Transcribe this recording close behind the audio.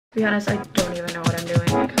To be honest, I don't even know what I'm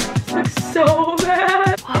doing. This looks so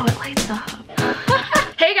bad. Wow, it lights up.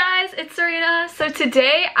 Hey guys, it's Serena. So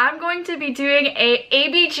today I'm going to be doing a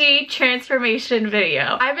ABG transformation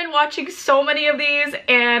video. I've been watching so many of these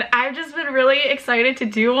and I've just been really excited to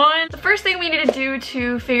do one. The first thing we need to do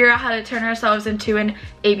to figure out how to turn ourselves into an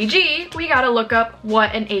ABG, we gotta look up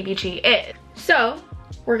what an ABG is. So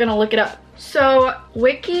we're gonna look it up. So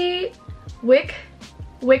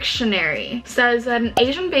Wiktionary says that an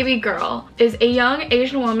Asian baby girl is a young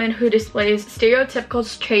Asian woman who displays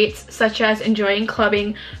stereotypical traits such as enjoying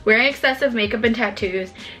clubbing, wearing excessive makeup and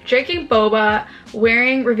tattoos, drinking boba,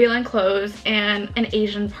 wearing revealing clothes, and an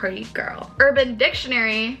Asian party girl. Urban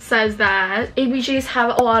Dictionary says that ABGs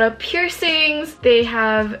have a lot of piercings, they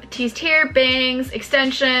have teased hair, bangs,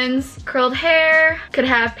 extensions, curled hair, could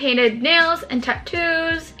have painted nails and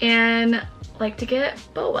tattoos, and like to get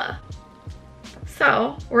boba.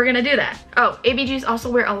 So we're gonna do that. Oh, ABGs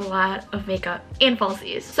also wear a lot of makeup and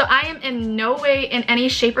falsies. So I am in no way, in any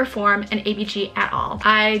shape or form, an ABG at all.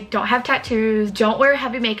 I don't have tattoos, don't wear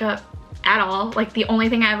heavy makeup at all. Like the only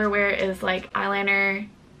thing I ever wear is like eyeliner,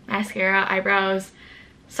 mascara, eyebrows,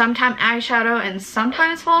 sometimes eyeshadow, and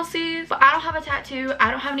sometimes falsies. But I don't have a tattoo,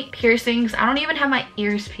 I don't have any piercings, I don't even have my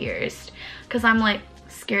ears pierced because I'm like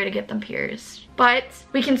scared to get them pierced. But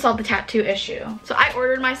we can solve the tattoo issue. So I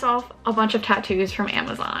ordered myself a bunch of tattoos from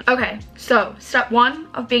Amazon. Okay, so step one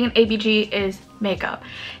of being an ABG is makeup.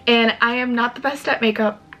 And I am not the best at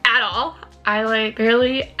makeup at all. I like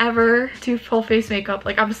barely ever do full face makeup.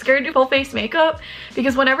 Like I'm scared to do full face makeup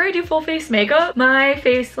because whenever I do full face makeup, my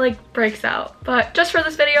face like breaks out. But just for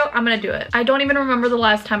this video, I'm gonna do it. I don't even remember the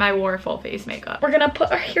last time I wore full face makeup. We're gonna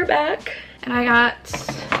put our hair back, and I got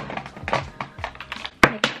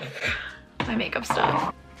my makeup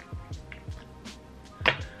stuff.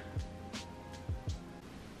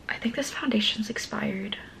 I think this foundation's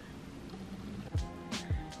expired.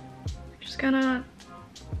 Just gonna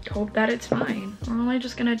hope that it's fine. We're only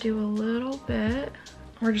just gonna do a little bit.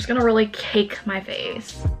 We're just gonna really cake my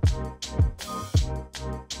face.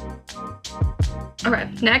 Okay,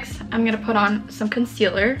 next I'm gonna put on some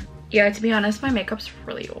concealer. Yeah, to be honest, my makeup's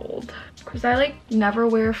really old because I like never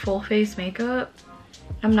wear full face makeup.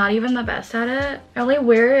 I'm not even the best at it. I only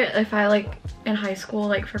wear it if I like in high school,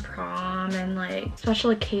 like for prom and like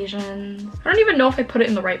special occasions. I don't even know if I put it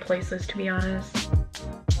in the right places, to be honest.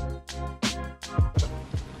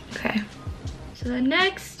 Okay, so then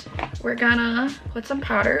next we're gonna put some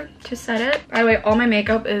powder to set it. By the way, all my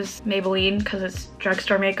makeup is Maybelline because it's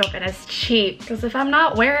drugstore makeup and it's cheap. Because if I'm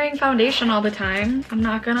not wearing foundation all the time, I'm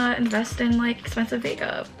not gonna invest in like expensive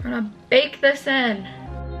makeup. We're gonna bake this in.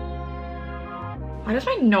 Why does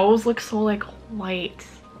my nose look so like white?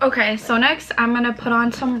 Okay, so next I'm gonna put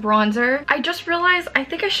on some bronzer. I just realized I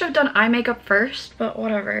think I should have done eye makeup first, but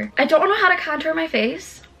whatever. I don't know how to contour my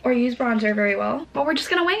face or use bronzer very well, but we're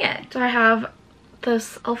just gonna wing it. So I have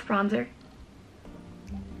this e.l.f. bronzer.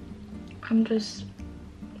 I'm just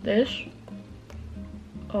this.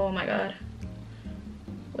 Oh my god.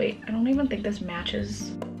 Wait, I don't even think this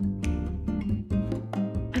matches.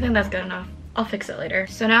 I think that's good enough. I'll fix it later.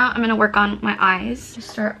 So now I'm gonna work on my eyes. Just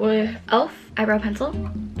start with e.l.f. eyebrow pencil.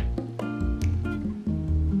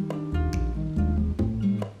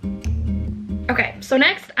 Okay, so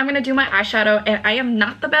next I'm gonna do my eyeshadow, and I am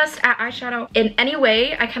not the best at eyeshadow in any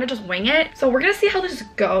way. I kind of just wing it. So we're gonna see how this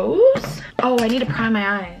goes. Oh, I need to prime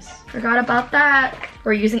my eyes. Forgot about that.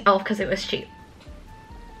 We're using e.l.f. because it was cheap.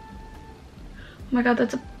 Oh my god,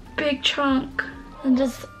 that's a big chunk. And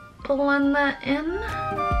just blend that in.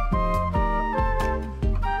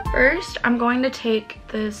 First, I'm going to take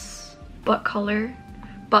this buck color,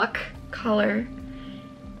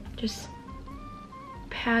 just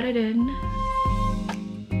pat it in.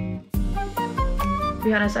 To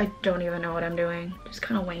be honest, I don't even know what I'm doing. Just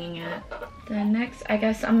kind of winging it. Then next, I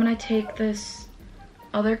guess I'm gonna take this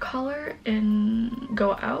other color and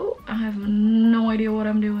go out. I have no idea what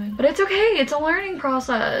I'm doing. But it's okay, it's a learning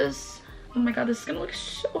process. Oh my god, this is gonna look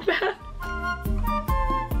so bad.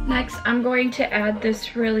 Next, I'm going to add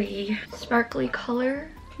this really sparkly color.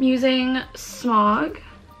 I'm using Smog.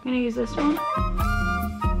 I'm gonna use this one.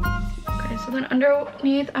 Okay, so then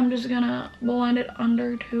underneath, I'm just gonna blend it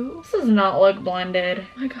under too. This does not look blended.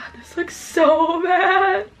 Oh my god, this looks so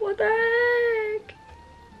bad. What the heck?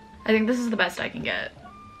 I think this is the best I can get.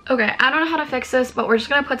 Okay, I don't know how to fix this, but we're just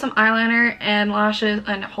gonna put some eyeliner and lashes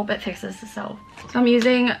and hope it fixes itself. So I'm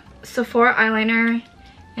using Sephora eyeliner.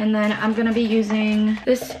 And then I'm gonna be using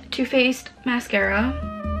this Too Faced mascara.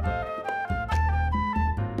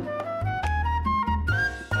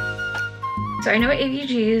 So I know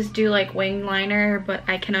ABGs do like wing liner, but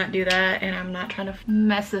I cannot do that and I'm not trying to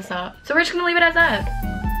mess this up. So we're just gonna leave it as that.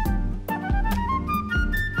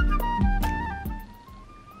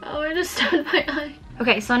 Oh, I just stunned my eye.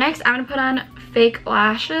 Okay, so next I'm gonna put on fake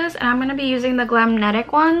lashes and I'm gonna be using the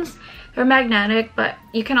Glamnetic ones. They're magnetic, but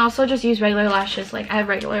you can also just use regular lashes. Like I have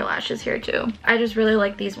regular lashes here too. I just really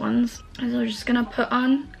like these ones. So we're just gonna put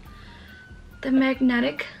on the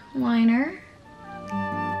magnetic liner.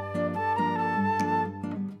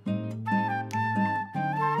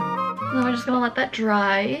 And then we're just gonna let that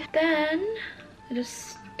dry. Then I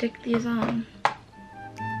just stick these on.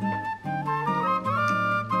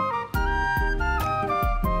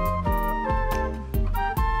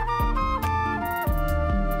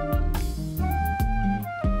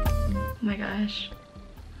 Oh my gosh.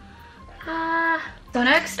 So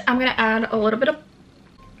next I'm gonna add a little bit of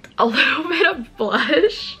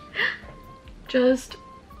blush. Just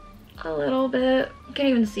a little bit. You can't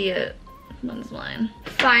even see it. One's mine.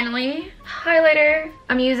 Finally, highlighter.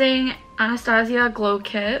 I'm using Anastasia Glow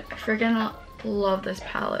Kit. I freaking love this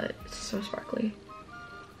palette. It's so sparkly.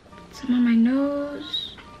 Some on my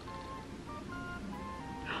nose.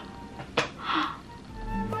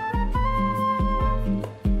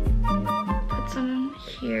 Put some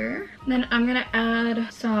here. Then I'm gonna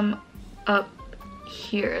add some up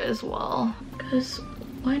here as well, because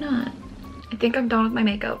why not? I think I'm done with my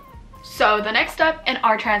makeup. So the next step in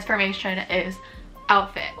our transformation is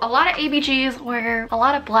outfit. A lot of ABGs wear a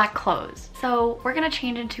lot of black clothes, so we're gonna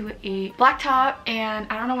change into a black top, and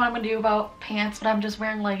I don't know what I'm gonna do about pants, but I'm just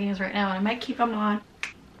wearing leggings right now and I might keep them on.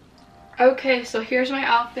 Okay, so here's my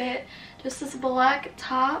outfit. Just this black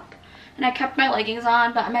top, and I kept my leggings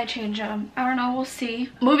on, but I might change them. I don't know, we'll see.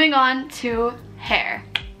 Moving on to hair.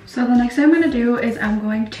 So the next thing I'm gonna do is I'm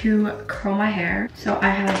going to curl my hair. So I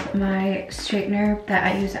have my straightener that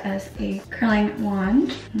I use as a curling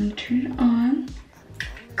wand. I'm gonna turn it on.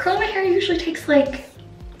 Curling my hair usually takes like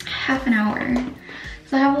half an hour.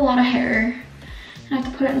 So I have a lot of hair and I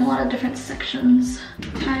have to put it in a lot of different sections.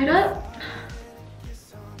 Tie it up.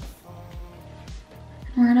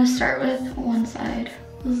 We're gonna start with one side.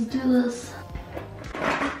 Let's do this.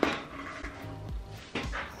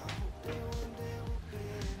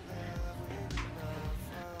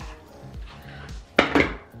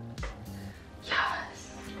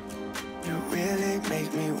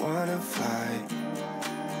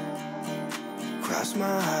 Cross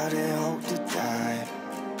my heart and hope to die.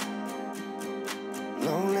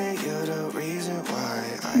 Lonely, you're the reason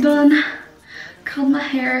why I done. Curled my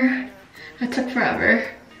hair. It took forever,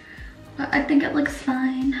 but I think it looks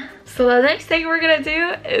fine. So the next thing we're gonna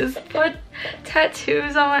do is put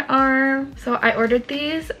tattoos on my arm. So I ordered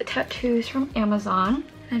these tattoos from Amazon.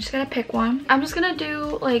 I just gotta pick one. I'm just gonna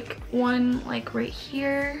do like one like right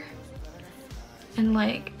here, and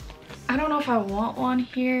like I don't know if I want one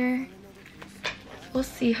here. We'll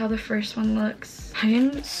see how the first one looks. I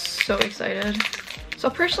am so excited. So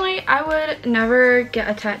personally, I would never get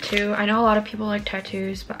a tattoo. I know a lot of people like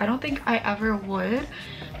tattoos, but I don't think I ever would.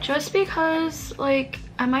 Just because like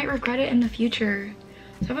I might regret it in the future.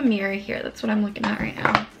 So I have a mirror here. That's what I'm looking at right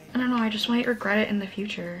now. I don't know, I just might regret it in the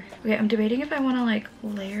future. Okay, I'm debating if I want to like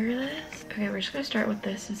layer this. Okay, we're just gonna start with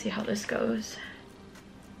this and see how this goes.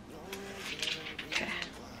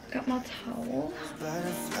 Got my towel.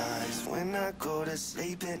 butterflies when I go to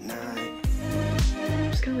sleep at night.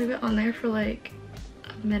 I'm just gonna leave it on there for like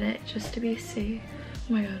a minute just to be safe.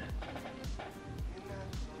 Oh my god.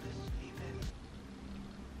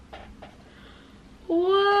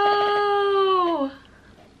 Whoa!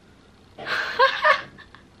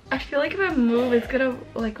 I feel like if I move, it's gonna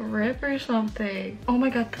like rip or something. Oh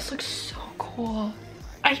my god, this looks so cool.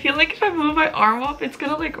 I feel like if I move my arm up, it's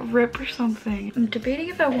gonna like rip or something. I'm debating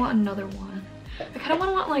if I want another one. I kind of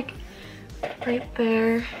want like right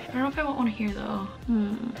there. I don't know if I want one here though.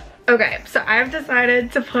 Okay, so I've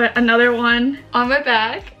decided to put another one on my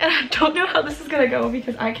back, and I don't know how this is gonna go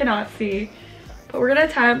because I cannot see, but we're gonna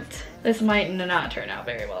attempt. This might not turn out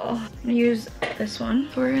very well. I'm gonna use this one.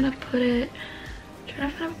 So we're gonna put it,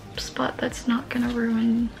 trying to find a spot that's not gonna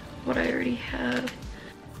ruin what I already have.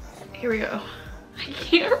 Here we go. I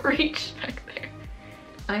can't reach back there.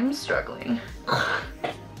 I'm struggling.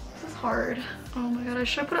 This is hard. Oh my god, I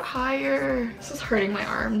should put it higher. This is hurting my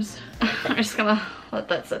arms. I'm just gonna let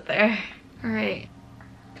that sit there. All right.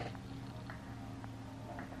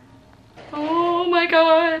 Oh my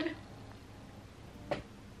god.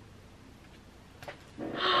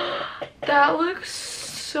 That looks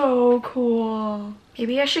so cool.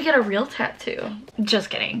 Maybe I should get a real tattoo. Just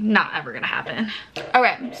kidding, not ever gonna happen.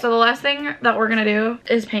 Okay, so the last thing that we're gonna do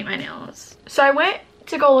is paint my nails. So I went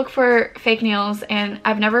to go look for fake nails, and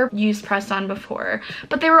I've never used press-on before,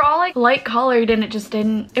 but they were all like light colored and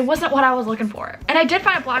it wasn't what I was looking for. And I did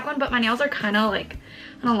find a black one, but my nails are kind of like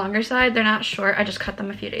on the longer side. They're not short. I just cut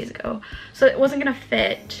them a few days ago, so it wasn't gonna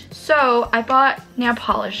fit. So I bought nail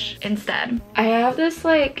polish instead. I have this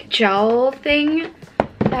like gel thing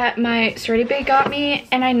that my Serenity Bae got me,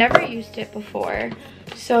 and I never used it before.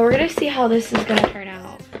 So we're gonna see how this is gonna turn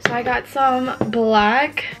out. So I got some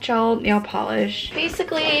black gel nail polish.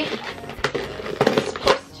 Basically, I'm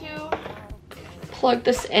supposed to plug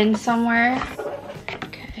this in somewhere.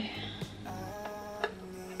 Okay.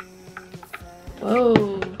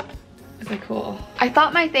 Whoa. Okay, cool. I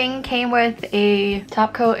thought my thing came with a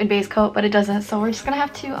top coat and base coat, but it doesn't. So we're just gonna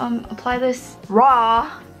have to apply this raw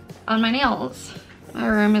on my nails. My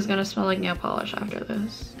room is gonna smell like nail polish after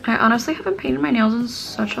this. I honestly haven't painted my nails in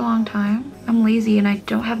such a long time. I'm lazy and I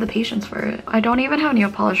don't have the patience for it. I don't even have nail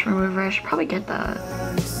polish remover. I should probably get that.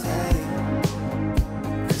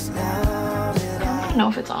 I don't know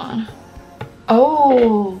if it's on.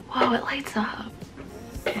 Oh, wow, it lights up.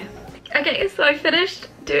 Okay. Okay, so I finished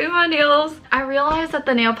doing my nails. I realized that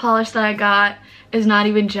the nail polish that I got is not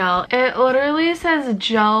even gel. It literally says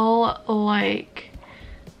gel like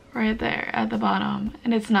right there at the bottom,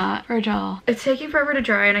 and it's not for gel. It's taking forever to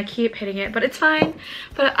dry and I keep hitting it, but it's fine.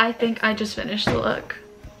 But I think I just finished the look.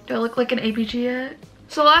 Do I look like an ABG yet?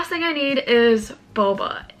 So the last thing I need is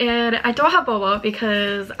BOBA, and I don't have BOBA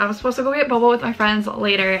because I was supposed to go get BOBA with my friends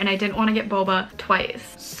later and I didn't want to get BOBA twice.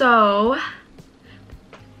 So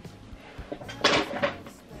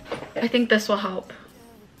I think this will help.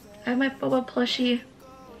 I have my BOBA plushie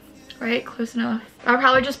right close enough. I'll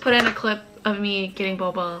probably just put in a clip of me getting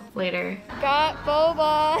boba later. Got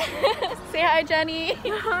boba. Say hi, Jenny.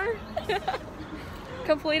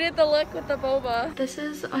 Completed the look with the boba. This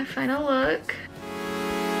is my final look.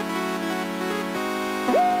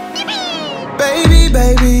 Baby,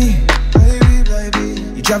 baby, baby, baby,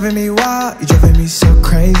 you driving me wild, you driving me so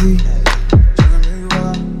crazy.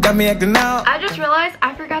 Got me acting out. I just realized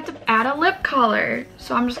I forgot to add a lip color,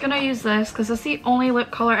 so I'm just gonna use this because it's the only lip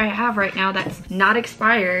color I have right now that's not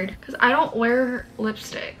expired because I don't wear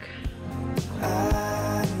lipstick.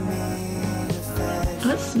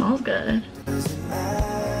 That smells good.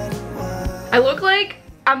 I look like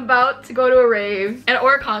I'm about to go to a rave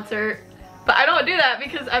or a concert, but I don't do that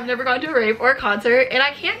because I've never gone to a rave or a concert and I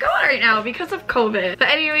can't go right now because of COVID. But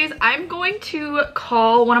anyways, I'm going to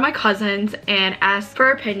call one of my cousins and ask for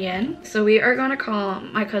her opinion. So we are going to call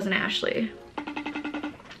my cousin Ashley.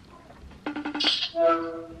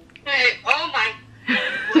 Hey, oh my.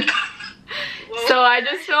 So I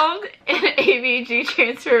just filmed an ABG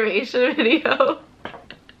transformation video.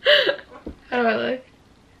 How do I look?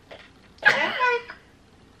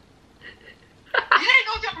 You didn't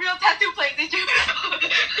go to a real tattoo place, did you?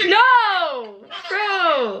 No!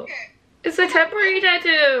 Bro! Okay. It's a temporary tattoo.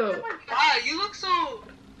 Oh my god, you look so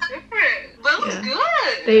different. That looks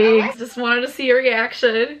good. They just wanted to see your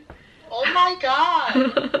reaction. Oh my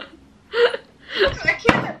god. I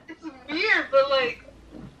can't, it's weird, but like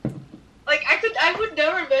I would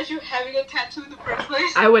never imagine having a tattoo in the first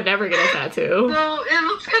place. I would never get a tattoo. No, it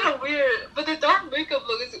looks kind of weird, but the dark makeup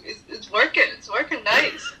look is working. It's working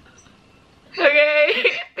nice.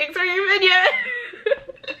 Okay, thanks for your opinion.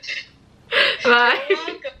 Bye.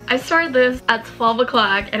 I started this at 12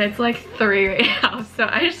 o'clock and it's like 3 right now, so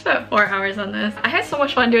I just spent 4 hours on this. I had so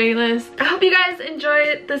much fun doing this. I hope you guys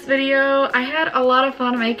enjoyed this video. I had a lot of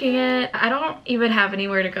fun making it. I don't even have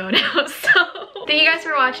anywhere to go now, so thank you guys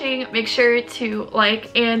for watching. Make sure to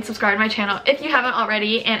like and subscribe to my channel if you haven't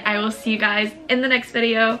already, and I will see you guys in the next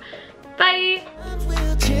video. Bye.